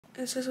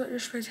This is what your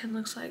spray tan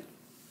looks like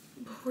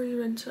before you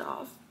rinse it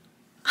off.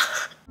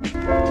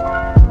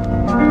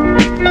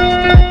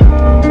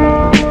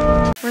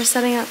 We're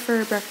setting up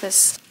for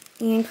breakfast.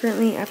 Ian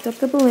currently effed up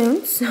the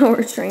balloon, so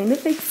we're trying to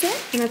fix it.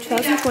 And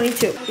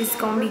 2022 is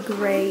gonna be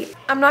great.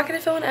 I'm not gonna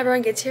film when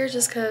everyone gets here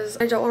just because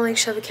I don't want to like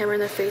shove a camera in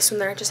their face when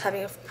they're just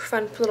having a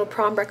fun little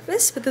prom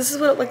breakfast. But this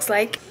is what it looks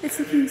like. It's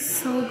looking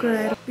so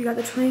good. We got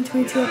the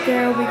 2022 up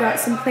there. We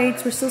got some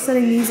plates. We're still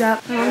setting these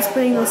up. My mom's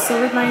putting those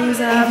silver linings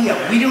up.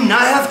 Avia, we do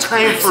not have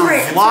time for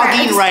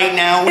vlogging right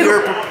now. We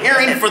are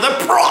preparing for the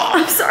prom.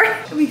 I'm sorry.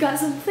 We got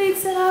some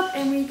plates set up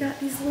and we got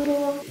these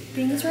little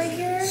things right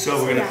here.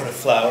 So we're gonna put a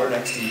flower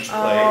next to each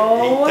plate.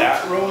 Oh, ain't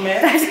that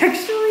romantic? That's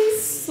actually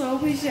so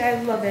cliche.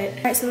 I love it.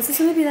 All right, so this is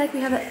gonna be like we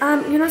have it.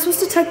 You're not supposed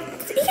to touch.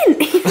 Ian,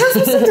 you're not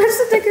supposed to touch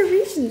the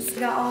decorations. We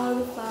got all of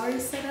the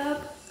flowers set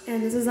up,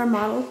 and this is our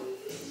model.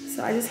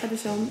 So I just had to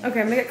show them.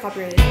 Okay, I'm gonna get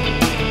copyrighted.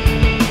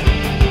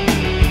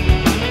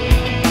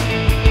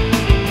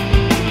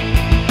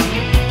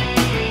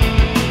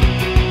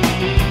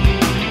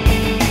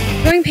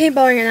 Going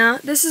paintballing right now.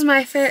 This is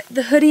my fit,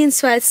 the hoodie and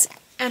sweats,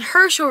 and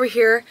Hirsch over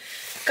here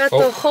got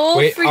the whole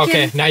freaking...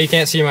 Okay, now you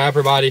can't see my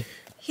upper body.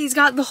 He's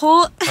got the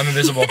whole... I'm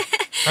invisible.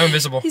 I'm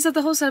invisible. He's got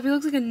the whole setup. He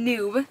looks like a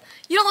noob.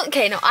 You don't look...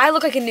 Okay, no, I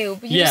look like a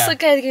noob. You just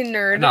look like a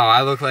nerd. No,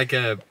 I look like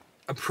a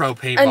pro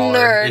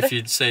paintballer.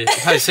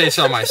 If I say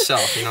so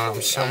myself, you know what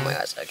I'm saying? Oh my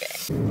gosh,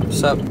 okay.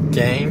 What's up,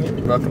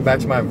 gang? Welcome back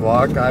to my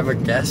vlog. I have a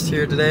guest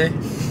here today.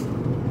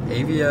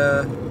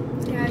 Avia.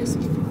 Hey guys.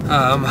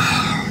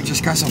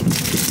 Just got some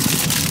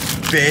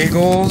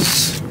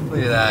bagels.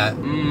 Look at that.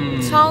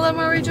 Tell them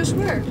where we just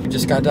were. We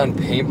just got done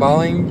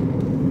paintballing.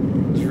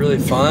 It was really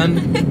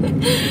fun.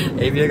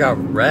 Avia got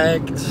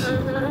wrecked.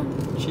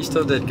 She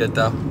still did good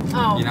though.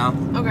 Oh. You know?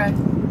 Okay.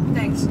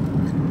 Thanks.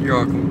 You're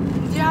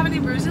welcome. Do you have any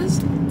bruises?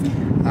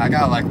 I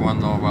got like one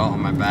little welt on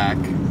my back.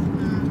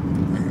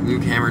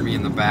 Luke hammered me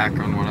in the back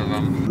on one of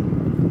them.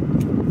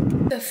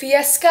 The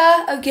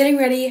fiesta of getting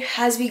ready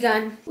has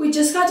begun. We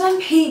just got done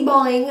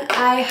paintballing.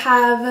 I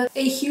have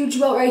a huge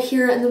welt right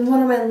here and then one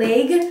on my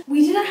leg.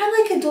 We didn't have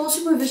like adult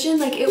supervision,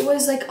 like it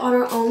was like on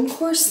our own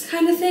course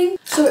kind of thing.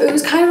 So it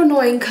was kind of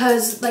annoying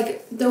because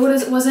like there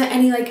wasn't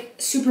any like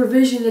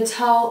supervision to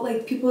tell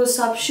like people to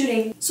stop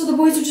shooting. So the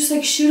boys would just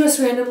like shoot us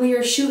randomly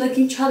or shoot like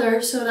each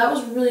other. So that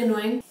was really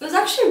annoying. It was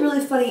actually really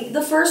funny.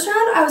 The first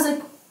round I was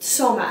like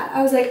so mad.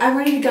 I was like, I'm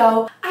ready to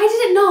go. I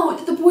didn't know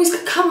that the boys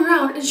could come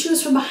around and shoot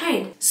us from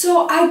behind.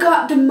 So I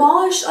got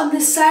demolished on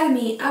this side of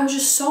me. I was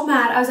just so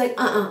mad. I was like,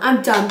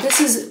 I'm done. This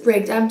is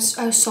rigged. I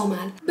was so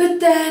mad. But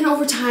then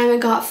over time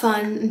it got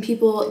fun and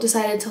people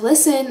decided to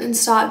listen and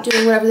stop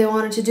doing whatever they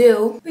wanted to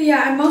do. But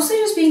yeah, I'm mostly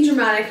just being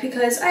dramatic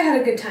because I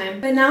had a good time.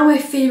 But now my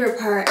favorite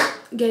part,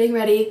 getting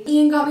ready.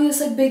 Ian got me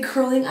this like big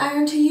curling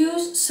iron to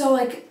use. So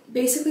like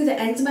basically the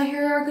ends of my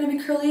hair are going to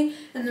be curly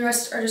and the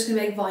rest are just going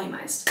to be like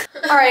volumized.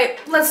 Alright,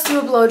 let's do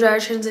a blow dryer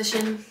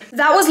transition.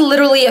 That was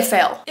literally a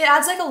fail. It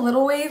adds like a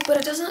little wave, but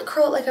it doesn't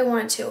curl it like I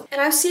want it to. And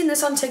I've seen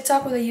this on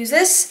TikTok where they use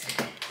this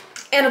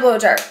and a blow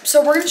dryer. So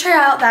we're going to try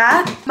out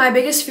that. My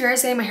biggest fear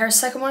is getting my hair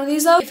stuck in one of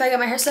these though. If I get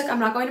my hair stuck, I'm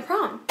not going to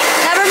prom.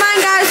 Never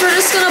mind guys, we're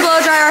just going to blow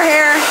dry our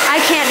hair. I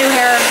can't do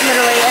hair,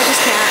 literally, I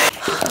just can't.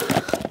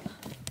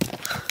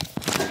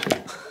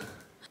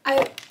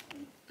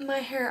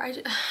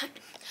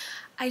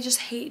 I just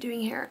hate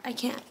doing hair. I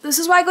can't. This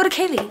is why I go to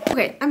Kaylee.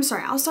 Okay, I'm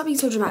sorry. I'll stop being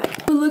so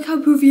dramatic. But look how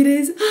poofy it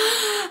is.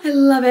 I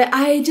love it.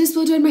 I just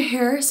blow dried my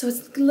hair, so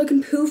it's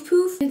looking poof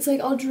poof. It's like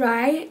all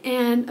dry,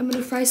 and I'm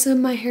gonna fry some of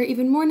my hair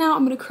even more now.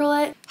 I'm gonna curl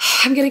it.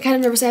 I'm getting kind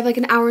of nervous. I have like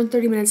an hour and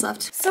 30 minutes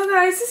left. So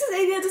guys, this is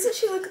Avia. Doesn't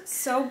she look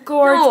so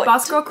gorgeous? No,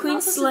 Boss Girl Queen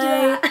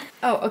Slay.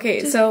 Oh,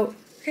 okay. So,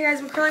 okay guys,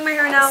 I'm curling my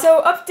hair now.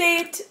 So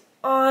update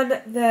on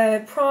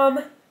the prom.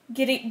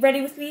 Getting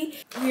ready with me.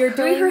 We are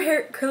doing her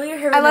hair, curling her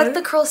hair. I let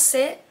the curls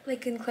sit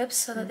like in clips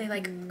so that they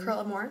like curl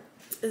up more.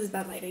 This is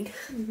bad lighting.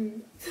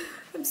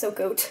 I'm so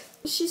goat.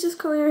 She's just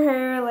curling her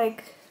hair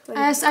like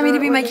I asked Emmy to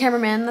be my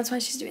cameraman. That's why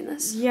she's doing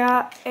this.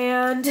 Yeah,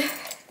 and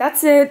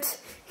that's it.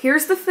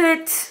 Here's the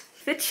fit.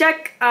 Fit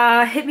check.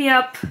 Hit me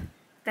up.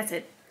 That's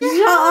it.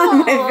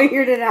 I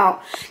figured it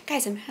out.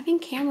 Guys, I'm having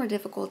camera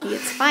difficulty.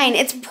 It's fine.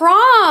 It's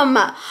prom.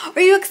 Are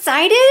you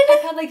excited?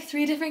 I've had like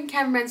 3 different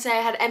cameramen say.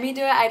 I had Emmy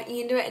do it, I had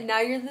Ian do it, and now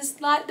you're you're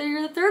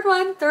the third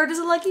one. Third is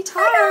a lucky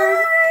charm.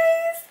 Hi,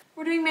 guys.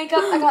 We're doing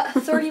makeup. I got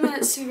 30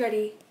 minutes to be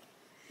ready.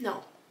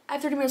 No, I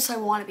have 30 minutes so I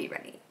want to be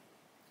ready.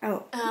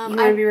 Oh, you want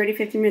to be ready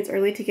 15 minutes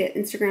early to get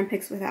Instagram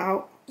pics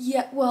without?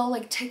 Yeah, well,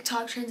 like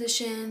TikTok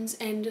transitions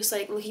and just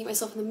like looking at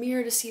myself in the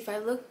mirror to see if I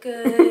look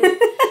good.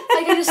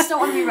 Like, I just don't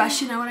want to be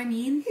rushed, you know what I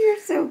mean? You're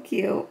so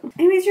cute.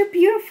 Anyways, you're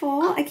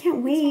beautiful. I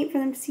can't wait for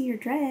them to see your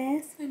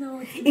dress. I know.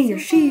 And your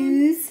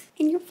shoes.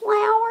 And your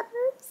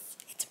flowers.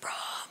 It's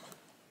prom.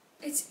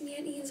 It's me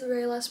and Ian's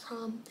very last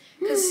prom.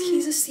 Because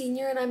he's a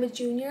senior and I'm a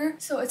junior.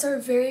 So it's our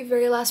very,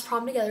 very last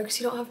prom together because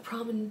you don't have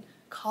prom in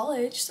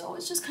college. So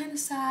it's just kind of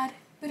sad.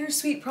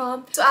 Bittersweet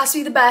prom. So it has to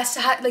be the best.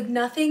 Like,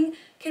 nothing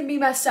can be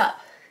messed up.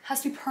 It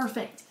has to be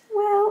perfect.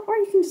 Well, or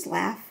you can just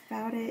laugh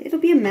about it. It'll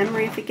be a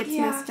memory if it gets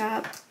messed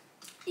up.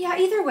 Yeah,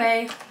 either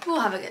way, we'll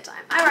have a good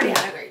time. I already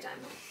had a great time.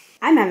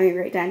 I'm having a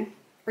great time.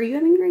 Are you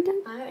having a great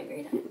time? I had a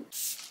great time.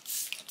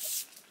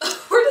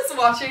 We're just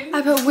watching.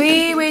 I put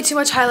way too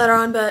much highlighter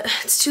on, but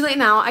it's too late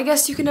now. I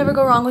guess you can never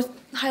go wrong with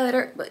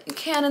highlighter, but you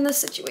can in this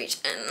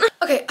situation.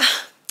 Okay,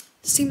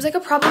 seems like a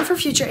problem for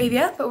future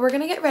Avia, but we're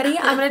gonna get ready.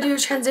 I'm gonna do a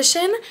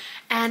transition,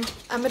 and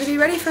I'm gonna be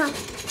ready for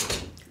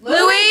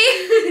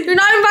Louie. You're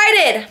not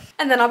invited.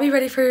 And then I'll be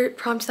ready for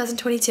prom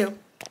 2022.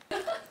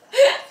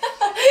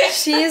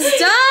 She's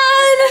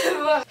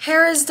done.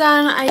 Hair is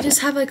done. I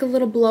just have like a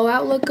little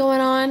blowout look going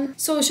on.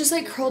 So it's just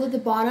like curled at the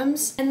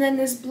bottoms. And then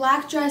this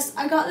black dress,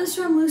 I got this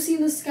from Lucy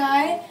in the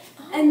Sky.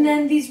 And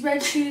then these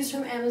red shoes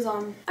from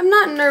Amazon. I'm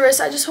not nervous.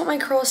 I just want my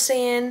curls to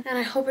stay in. And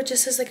I hope it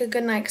just is like a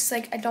good night. Cause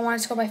like I don't want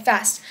it to go by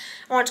fast.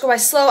 I want it to go by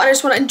slow. And I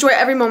just want to enjoy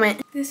every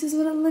moment. This is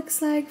what it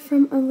looks like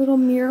from a little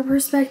mirror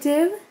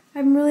perspective.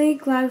 I'm really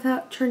glad with how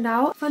it turned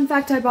out. Fun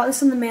fact, I bought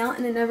this in the mail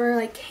and it never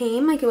like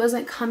came, like it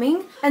wasn't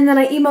coming. And then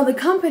I emailed the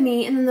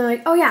company and then they're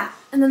like, oh yeah.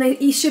 And then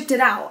they shipped it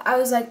out. I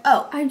was like,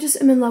 oh, I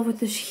just am in love with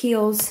the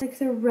heels. Like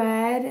they're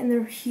red and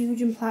they're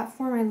huge and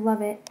platform. I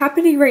love it.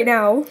 Happening right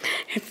now.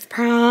 It's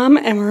prom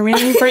and we're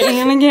waiting for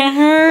Anne to get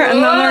her. And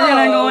then we're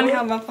gonna go and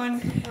have a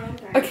fun.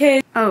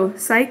 Okay. Oh,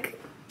 psych.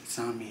 It's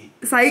not me.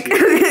 Psych.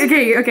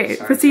 okay.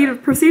 Sorry.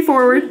 Proceed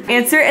forward.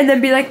 Answer and then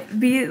be like.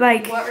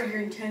 What are your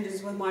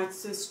intentions with my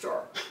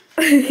sister?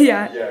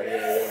 Yeah.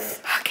 Yeah.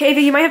 Okay,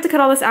 Avia, you might have to cut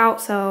all this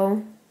out,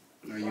 so.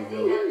 No, you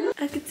will.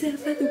 I could tell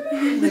by the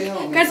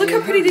wind. Guys, look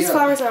how pretty these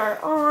flowers are.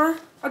 Aw.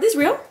 Are these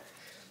real?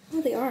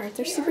 Oh, they are.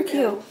 They're super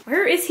cute.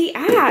 Where is he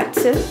at?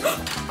 Hey,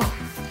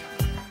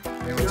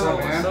 what's up,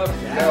 man?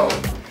 Yo.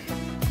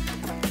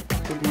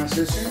 With my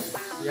sister?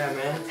 Yeah,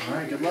 man.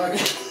 Alright, good luck.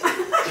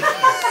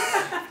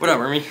 What up,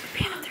 Remy?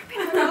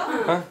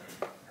 Huh?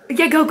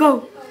 Yeah, go.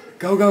 Go.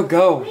 Go.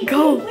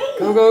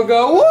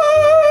 Woo!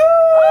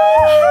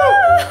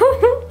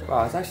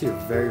 Wow, it's actually a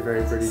very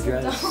pretty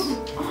dress.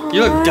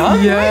 You look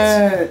done?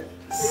 Yes.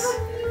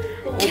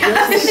 You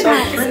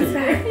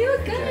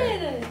look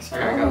good.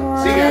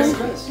 See you guys.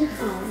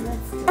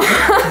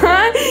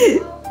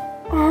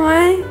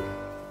 Aww.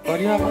 What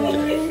do you have on?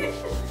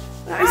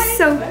 That's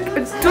so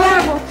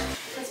adorable.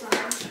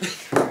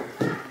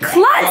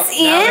 Klutz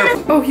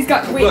in. Oh, he's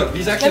got. Wait. Look,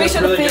 these actually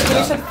look really good.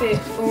 Let me show the fit.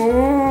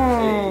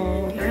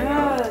 Oh,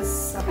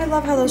 yes. I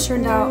love how those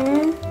turned out.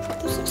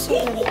 Those look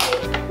so good.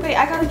 Wait,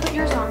 I gotta put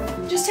yours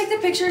on. Just take the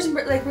pictures and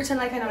like pretend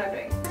like I know what I'm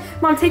doing.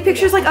 Mom, take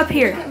pictures like up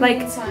here. Like,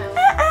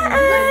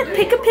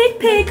 pick a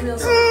pic.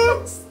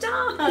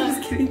 Stop. I'm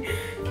just kidding.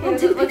 Mom,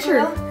 take a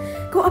picture.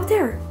 Go up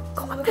there.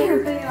 Go up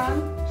there.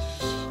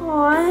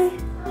 Aww.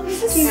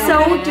 This is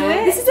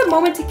This is a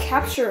moment to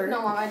capture.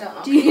 No, Mom, I don't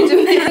know. Do you do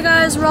it? Hey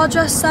guys, we're all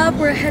dressed up.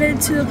 We're headed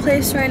to the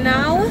place right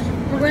now.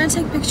 We're gonna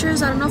take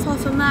pictures. I don't know if I'll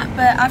film that,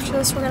 but after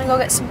this, we're gonna go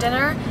get some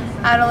dinner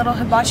at a little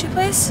hibachi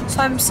place.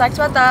 So I'm psyched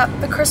about that.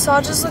 The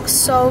corsages look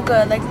so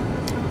good. Like,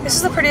 this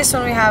is the prettiest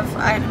one we have,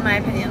 in my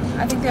opinion.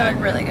 I think they look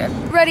really good.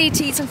 Ready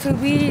to eat some food.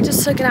 We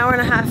just took an hour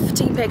and a half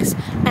to eat pics,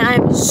 and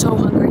I'm so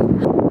hungry.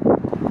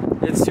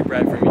 It's too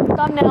bright for me.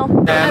 Thumbnail.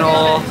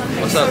 Channel.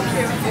 What's up,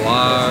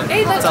 vlog?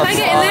 Hey, look, can I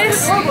get in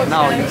this?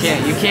 No, you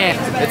can't.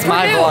 It's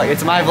my vlog.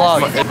 It's my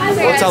vlog.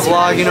 What's up,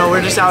 vlog? You know,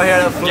 we're just out here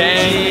at the food.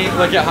 Gang,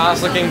 look at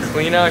Haas looking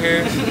clean out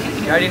here.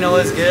 You already know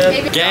what's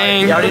good.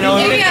 Gang. You already know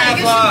what's good. Yeah.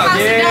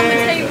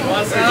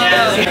 What's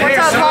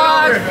up,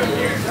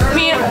 vlog?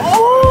 Me and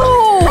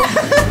oh!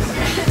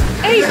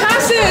 Hey,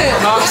 pass it!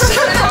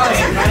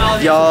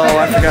 Yo,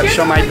 I forgot to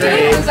show my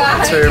day.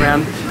 It's her,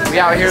 man. We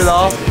out here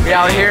though. We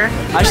out here.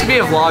 I should be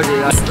a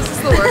vlogger. This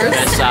is the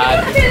worst.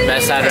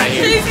 Best side right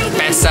here.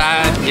 Best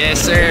side, yes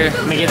sir.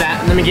 Let me get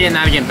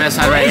that again. Best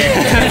side right here.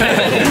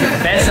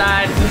 Best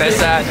side.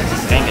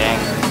 Dang.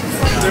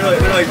 They're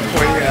like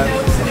pointing at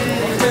us.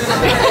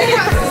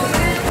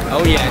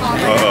 Oh yeah.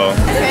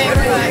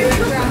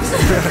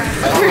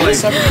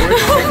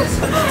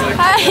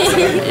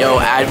 Hi. Yo,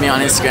 add me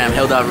on Instagram,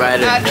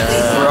 Hilda.Ryder.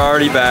 We're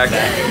already back.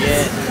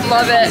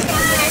 Love it.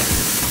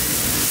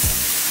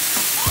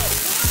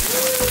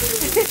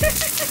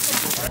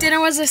 Dinner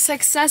was a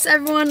success,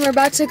 everyone. We're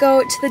about to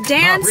go to the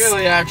dance. Not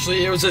really,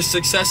 actually. It was a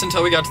success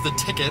until we got to the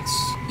tickets.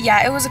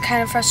 Yeah, it was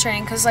kind of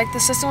frustrating because like the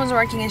system wasn't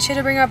working and she had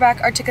to bring our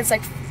back our tickets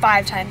like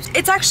 5 times.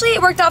 It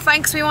worked out fine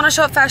because we want to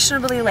show up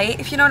fashionably late,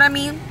 if you know what I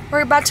mean.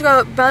 We're about to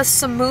go bust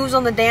some moves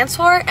on the dance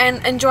floor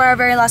and enjoy our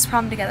very last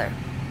prom together.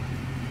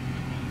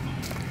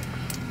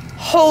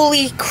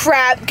 Holy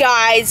crap,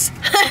 guys.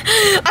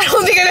 I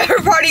don't think I've ever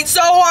partied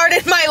so hard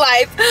in my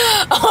life.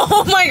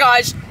 Oh my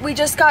gosh. We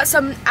just got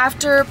some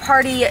after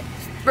party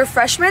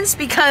refreshments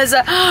because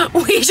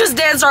we just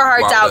danced our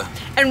hearts out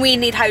and we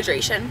need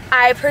hydration.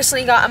 I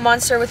personally got a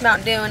Monster with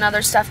Mountain Dew and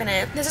other stuff in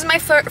it. This is my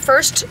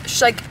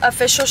first like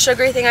official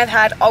sugary thing I've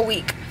had all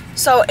week.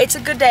 So it's a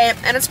good day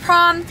and it's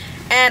prom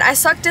and I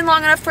sucked in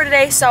long enough for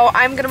today, so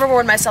I'm gonna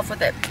reward myself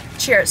with it.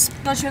 Cheers.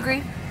 Don't you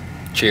agree?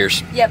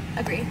 Cheers. Yep,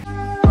 agree.